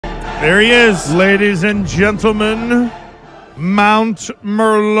There he is. Ladies and gentlemen, Mount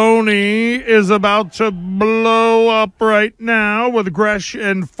Merloni is about to blow up right now with Gresh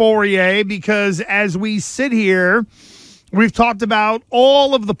and Fourier, because as we sit here, we've talked about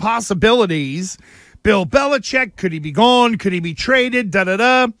all of the possibilities. Bill Belichick, could he be gone? Could he be traded?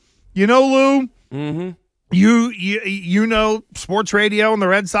 Da-da-da. You know, Lou, you know sports radio and the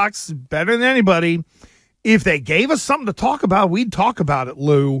Red Sox better than anybody. If they gave us something to talk about, we'd talk about it,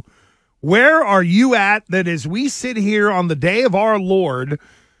 Lou. Where are you at that as we sit here on the day of our Lord,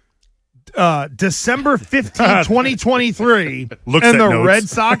 December 15, 2023, and the notes. Red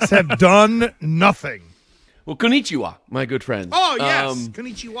Sox have done nothing? Well, konnichiwa, my good friend. Oh, yes.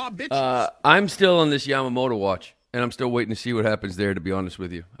 Konnichiwa, bitches. I'm still on this Yamamoto watch, and I'm still waiting to see what happens there, to be honest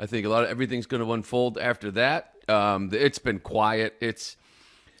with you. I think everything's going to unfold after that. It's been quiet. It's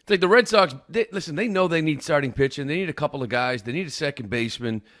like the Red Sox, they know they need starting pitching. They need a couple of guys. They need a second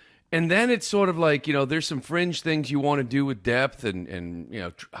baseman. And then it's sort of like, there's some fringe things you want to do with depth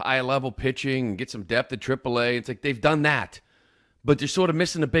and high-level pitching and get some depth at AAA. It's like they've done that, but they're sort of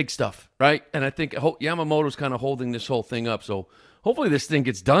missing the big stuff, right? And I think Yamamoto's kind of holding this whole thing up. So hopefully this thing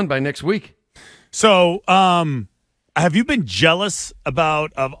gets done by next week. So have you been jealous of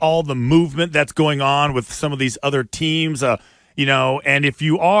all the movement that's going on with some of these other teams? And if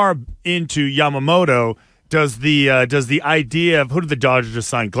you are into Yamamoto, does the idea of who did the Dodgers just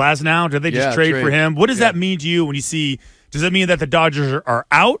sign? Glasnow? Did they just trade for him? What does that mean to you when you see? Does that mean that the Dodgers are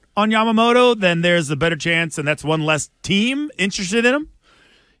out on Yamamoto? Then there's a better chance, and that's one less team interested in him.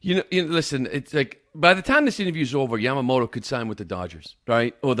 Listen. It's like by the time this interview is over, Yamamoto could sign with the Dodgers,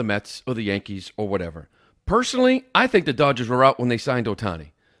 right, or the Mets, or the Yankees, or whatever. Personally, I think the Dodgers were out when they signed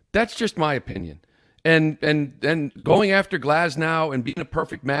Ohtani. That's just my opinion. And going after Glasnow and being a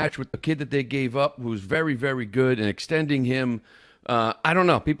perfect match with the kid that they gave up, who's very, very good, and extending him, I don't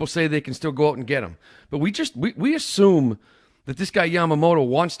know. People say they can still go out and get him. But we assume that this guy Yamamoto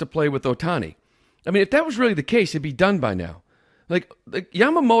wants to play with Ohtani. I mean, if that was really the case, it'd be done by now. Like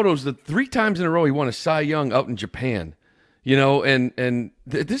Yamamoto's the 3 times in a row he won a Cy Young out in Japan.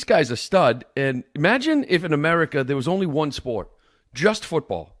 This guy's a stud. And imagine if in America there was only one sport, just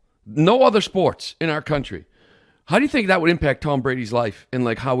football. No other sports in our country. How do you think that would impact Tom Brady's life and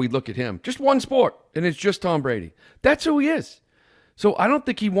like how we look at him? Just one sport, and it's just Tom Brady. That's who he is. So I don't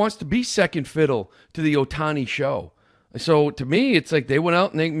think he wants to be second fiddle to the Ohtani show. So to me, it's like they went out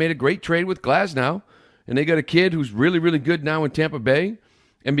and they made a great trade with Glasnow, and they got a kid who's really, really good now in Tampa Bay.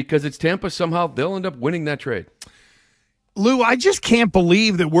 And because it's Tampa, somehow they'll end up winning that trade. Lou, I just can't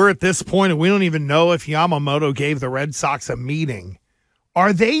believe that we're at this point and we don't even know if Yamamoto gave the Red Sox a meeting.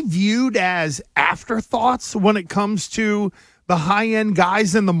 Are they viewed as afterthoughts when it comes to the high-end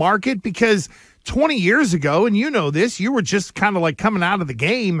guys in the market? Because 20 years ago, and you know this, you were just kind of like coming out of the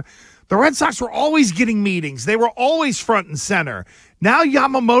game, the Red Sox were always getting meetings. They were always front and center. Now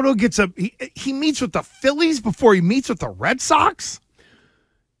Yamamoto gets he meets with the Phillies before he meets with the Red Sox?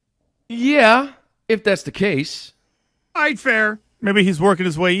 Yeah, if that's the case. All right, fair. Maybe he's working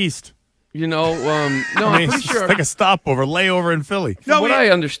his way east. No, I'm pretty sure. It's like a stopover, layover in Philly. I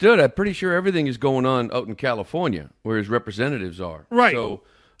understood, I'm pretty sure everything is going on out in California, where his representatives are. Right. So,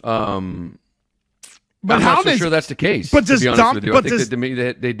 but I'm not so sure that's the case. But to be honest with you, I think does,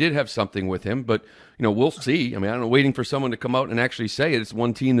 that they did have something with him, but we'll see. I mean, I don't know. Waiting for someone to come out and actually say it. It's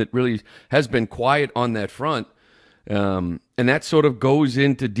one team that really has been quiet on that front, and that sort of goes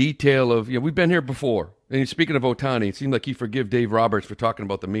into detail of we've been here before. And speaking of Ohtani, it seemed like he forgave Dave Roberts for talking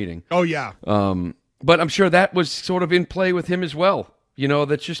about the meeting. Oh, yeah. But I'm sure that was sort of in play with him as well.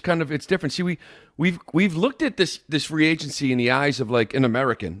 That's just kind of, it's different. See, we've looked at this free agency in the eyes of like an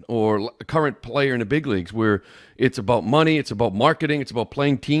American or a current player in the big leagues, where it's about money, it's about marketing, it's about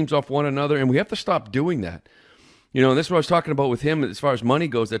playing teams off one another, and we have to stop doing that. And that's what I was talking about with him as far as money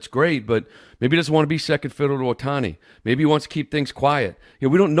goes. That's great, but maybe he doesn't want to be second fiddle to Ohtani. Maybe he wants to keep things quiet.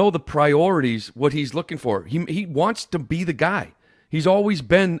 We don't know the priorities, what he's looking for. He wants to be the guy. He's always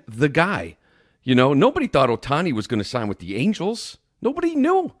been the guy. Nobody thought Ohtani was going to sign with the Angels. Nobody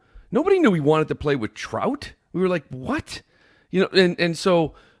knew. Nobody knew he wanted to play with Trout. We were like, what?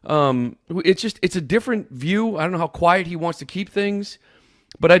 So it's a different view. I don't know how quiet he wants to keep things.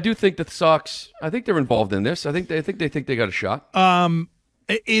 But I do think that the Sox, I think they're involved in this. I think they got a shot.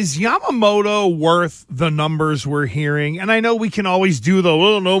 Is Yamamoto worth the numbers we're hearing? And I know we can always do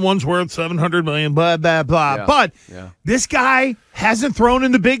no one's worth $700 million, blah, blah, blah. Yeah, but this guy hasn't thrown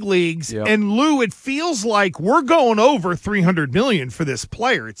in the big leagues. Yep. And Lou, it feels like we're going over $300 million for this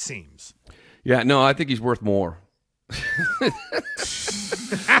player, it seems. Yeah, no, I think he's worth more.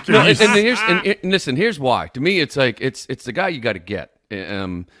 No, and listen, here's why. To me, it's like it's the guy you got to get.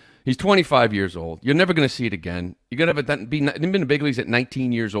 He's 25 years old. You're never going to see it again. You're going to have been in the big leagues at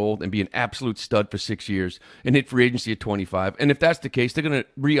 19 years old and be an absolute stud for 6 years and hit free agency at 25. And if that's the case, they're going to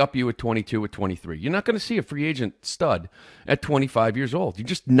re-up you at 22 or 23. You're not going to see a free agent stud at 25 years old. You're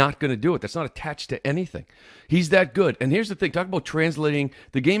just not going to do it. That's not attached to anything. He's that good. And here's the thing. Talk about translating.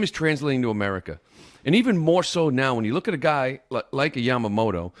 The game is translating to America. And even more so now when you look at a guy like a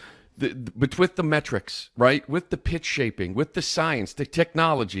Yamamoto, with the metrics, right? With the pitch shaping, with the science, the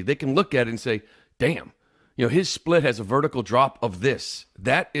technology, they can look at it and say, damn, his split has a vertical drop of this.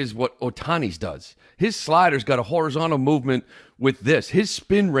 That is what Ohtani's does. His slider's got a horizontal movement with this. His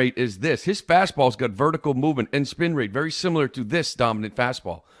spin rate is this. His fastball's got vertical movement and spin rate, very similar to this dominant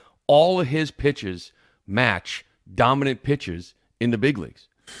fastball. All of his pitches match dominant pitches in the big leagues.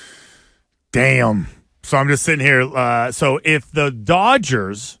 Damn. So I'm just sitting here. So if the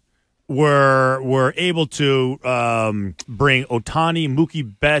Dodgers were able to bring Ohtani,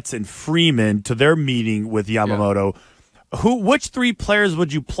 Mookie Betts, and Freeman to their meeting with Yamamoto, which 3 players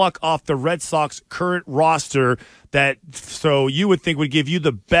would you pluck off the Red Sox current roster so you would think would give you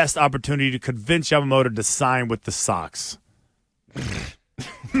the best opportunity to convince Yamamoto to sign with the Sox?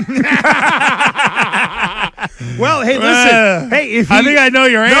 Well, hey, listen. Hey, I think I know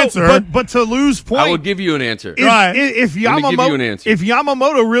your answer. But to Lou's point, I will give you an answer. If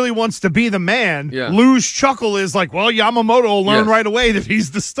Yamamoto really wants to be the man, Lou's chuckle is like, well, Yamamoto will learn right away that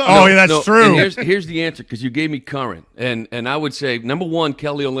he's the star. Oh, yeah, that's true. And here's the answer, because you gave me current, and I would say number 1,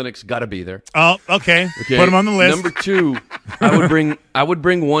 Kelly Olynyk's got to be there. Oh, okay. Put him on the list. Number 2, I would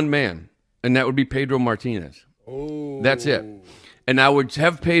bring one man, and that would be Pedro Martinez. Oh, that's it. And I would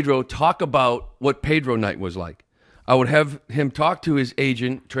have Pedro talk about what Pedro night was like. I would have him talk to his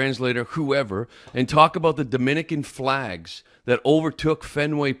agent, translator, whoever, and talk about the Dominican flags that overtook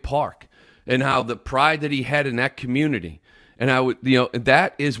Fenway Park and how the pride that he had in that community. And I would,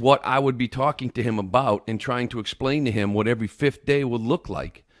 that is what I would be talking to him about and trying to explain to him what every 5th day would look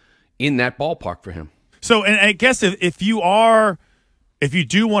like in that ballpark for him. So, and I guess if you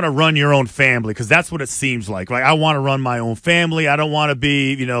do want to run your own family, because that's what it seems like. Like, I want to run my own family. I don't want to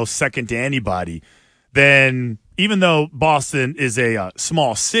be, second to anybody. Then, even though Boston is a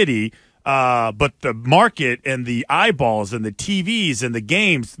small city, but the market and the eyeballs and the TVs and the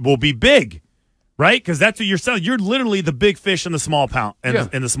games will be big, right? Because that's what you're selling. You're literally the big fish in the small pond.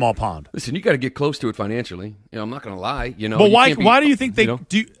 In the small pond. Listen, you got to get close to it financially. I'm not going to lie. But why do you think they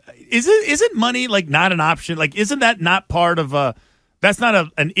do? Isn't money like not an option? Like, isn't that not part of a? That's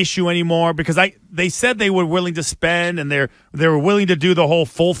not an issue anymore, because they said they were willing to spend and they were willing to do the whole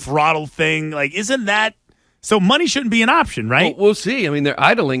full throttle thing. Like, isn't that so? Money shouldn't be an option, right? Well, we'll see. I mean, they're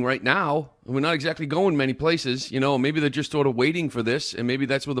idling right now. We're not exactly going many places. Maybe they're just sort of waiting for this, and maybe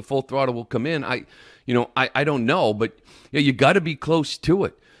that's where the full throttle will come in. I don't know, but you got to be close to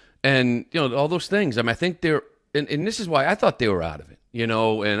it, and all those things. I mean, I think they're, and this is why I thought they were out of it.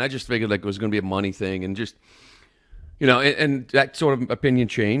 And I just figured like it was going to be a money thing, and just. And that sort of opinion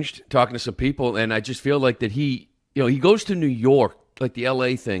changed, talking to some people, and I just feel like that he goes to New York, like the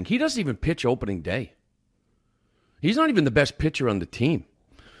L.A. thing. He doesn't even pitch opening day. He's not even the best pitcher on the team,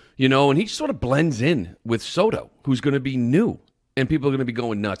 and he sort of blends in with Soto, who's going to be new, and people are going to be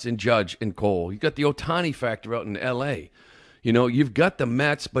going nuts, and Judge and Cole. You've got the Ohtani factor out in L.A. You've got the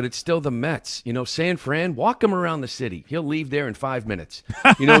Mets, but it's still the Mets. San Fran, walk him around the city. He'll leave there in 5 minutes.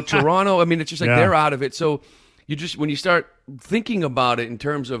 Toronto, I mean, it's just like they're out of it, so... when you start thinking about it in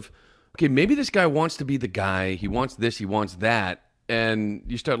terms of, okay, maybe this guy wants to be the guy, he wants this, he wants that, and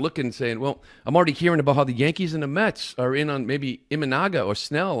you start looking and saying, well, I'm already hearing about how the Yankees and the Mets are in on maybe Imanaga or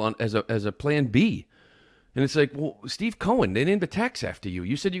Snell as a plan B. And it's like, well, Steve Cohen, they named a tax after you.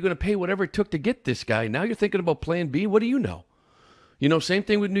 You said you're going to pay whatever it took to get this guy. Now you're thinking about plan B. What do you know? Same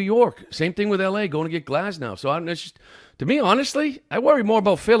thing with New York. Same thing with L.A., going to get Glasnow. So it's just, to me, honestly, I worry more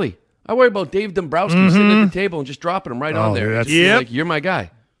about Philly. I worry about Dave Dombrowski sitting at the table and just dropping him right on there. Like, you're my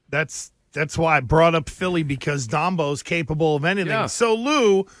guy. That's why I brought up Philly, because Dombo's capable of anything. Yeah. So,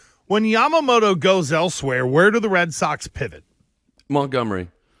 Lou, when Yamamoto goes elsewhere, where do the Red Sox pivot? Montgomery.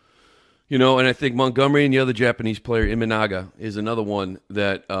 And I think Montgomery and the other Japanese player, Imanaga, is another one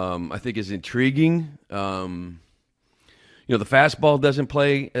that I think is intriguing. The fastball doesn't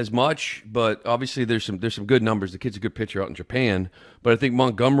play as much, but obviously there's some good numbers. The kid's a good pitcher out in Japan, but I think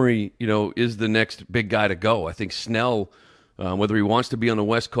Montgomery, is the next big guy to go. I think Snell, whether he wants to be on the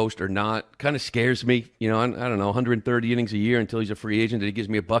West Coast or not, kind of scares me. I don't know, 130 innings a year until he's a free agent, and he gives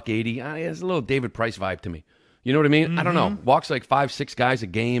me $180. It's a little David Price vibe to me. You know what I mean? I don't know. Walks like 5-6 guys a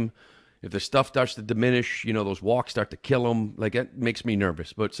game. If the stuff starts to diminish, those walks start to kill him. Like, that makes me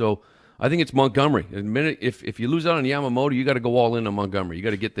nervous. But so I think it's Montgomery. The minute if you lose out on Yamamoto, you got to go all in on Montgomery. You got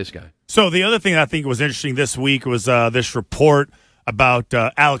to get this guy. So the other thing I think was interesting this week was this report about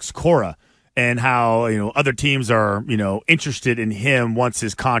Alex Cora and how other teams are interested in him once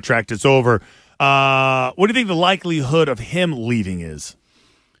his contract is over. What do you think the likelihood of him leaving is?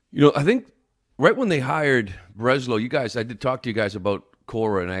 I think right when they hired Breslow, I did talk to you guys about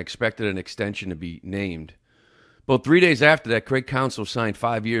Cora, and I expected an extension to be named. But 3 days after that, Craig Counsell signed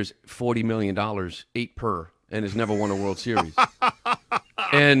 5 years, $40 million, 8 per, and has never won a World Series.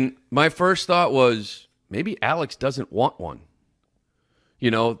 And my first thought was, maybe Alex doesn't want one.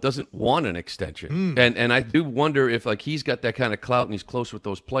 Doesn't want an extension. And I do wonder if he's got that kind of clout and he's close with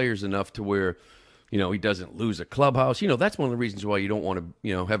those players enough to where, he doesn't lose a clubhouse. That's one of the reasons why you don't want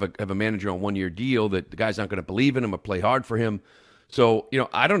to, have a manager on a 1-year deal that the guy's not going to believe in him or play hard for him. So,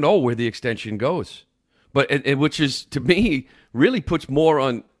 I don't know where the extension goes. But which is, to me, really puts more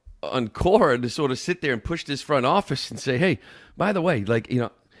on Cora to sort of sit there and push this front office and say, hey, by the way,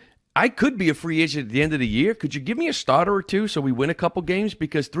 I could be a free agent at the end of the year. Could you give me a starter or two so we win a couple games?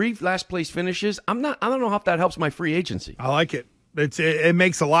 Because 3 last place finishes, I don't know if that helps my free agency. I like it. It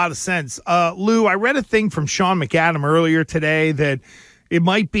makes a lot of sense. Lou, I read a thing from Sean McAdam earlier today that it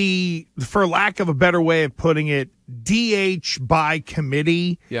might be, for lack of a better way of putting it, DH by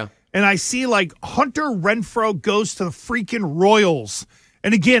committee. Yeah. And I see Hunter Renfroe goes to the freaking Royals.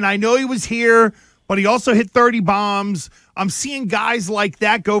 And again, I know he was here, but he also hit 30 bombs. I'm seeing guys like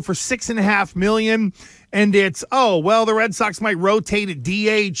that go for $6.5 million. And it's, the Red Sox might rotate at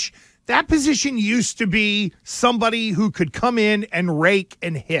DH. That position used to be somebody who could come in and rake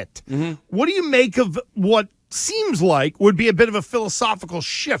and hit. Mm-hmm. What do you make of what seems like would be a bit of a philosophical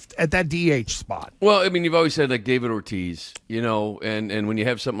shift at that DH spot? Well, I mean, you've always said David Ortiz, and when you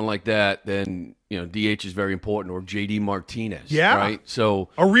have something like that, then, DH is very important, or JD Martinez. Yeah. Right? So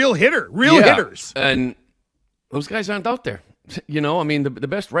a real hitter, hitters. And those guys aren't out there. The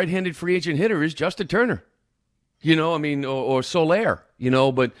best right-handed free agent hitter is Justin Turner. Or Soler,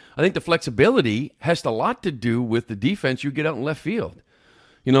 but I think the flexibility has a lot to do with the defense you get out in left field.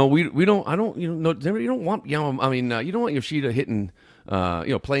 You don't want you don't want Yoshida hitting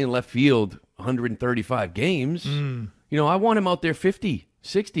playing left field 135 games. I want him out there 50,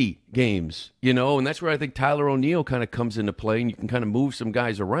 60 games, and that's where I think Tyler O'Neill kind of comes into play, and you can kind of move some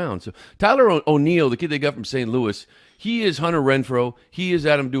guys around. So Tyler O'Neill, the kid they got from St. Louis, he is Hunter Renfroe, he is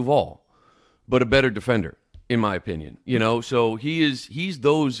Adam Duvall, but a better defender, in my opinion. So he's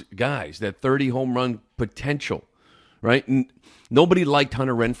those guys, that 30 home run potential, right? And nobody liked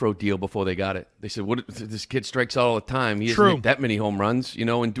Hunter Renfroe deal before they got it. They said, "What? This kid strikes out all the time. He hasn't hit that many home runs."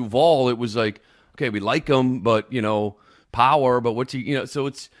 And Duvall, it was like, okay, we like him, but power. But what's he? So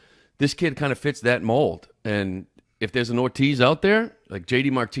it's this kid kind of fits that mold. And if there's an Ortiz out there, like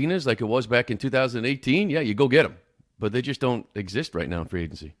JD Martinez, like it was back in 2018, yeah, you go get him. But they just don't exist right now in free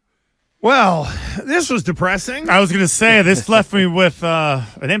agency. Well, this was depressing. I was going to say, this left me with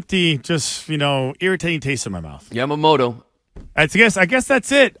an empty, just, irritating taste in my mouth. Yamamoto. I guess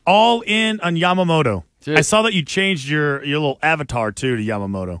that's it. All in on Yamamoto. I saw that you changed your little avatar, too, to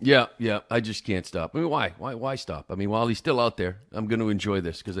Yamamoto. Yeah. I just can't stop. I mean, why? Why stop? I mean, while he's still out there, I'm going to enjoy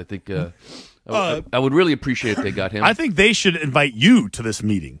this because I think I would really appreciate if they got him. I think they should invite you to this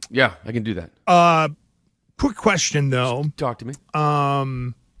meeting. Yeah, I can do that. Quick question, though. Talk to me.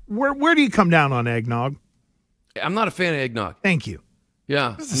 Where do you come down on eggnog? I'm not a fan of eggnog. Thank you.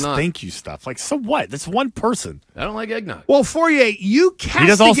 Yeah, this is thank you stuff. So what? That's one person. I don't like eggnog. Well, Fourier, you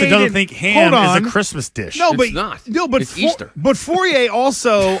castigated. He doesn't think ham is a Christmas dish. No, it's not. No, but it's Easter. But Fourier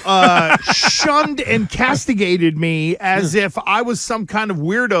also shunned and castigated me as if I was some kind of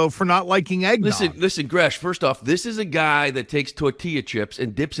weirdo for not liking eggnog. Listen, Gresh. First off, this is a guy that takes tortilla chips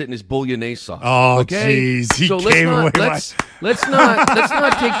and dips it in his bolognese sauce. Oh, jeez, let's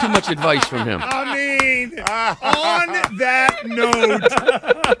not take too much advice from him. I mean, on that note.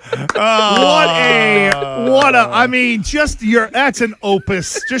 That's an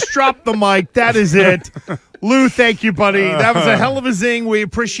opus. Just drop the mic. That is it. Lou, thank you, buddy. That was a hell of a zing. We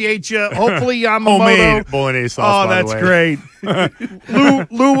appreciate you. Hopefully, Yamamoto. Homemade bolognese sauce. Oh, that's great.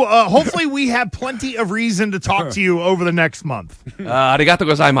 Lou, hopefully we have plenty of reason to talk to you over the next month. Arigato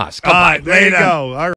gozaimasu. All right, there you go. All right.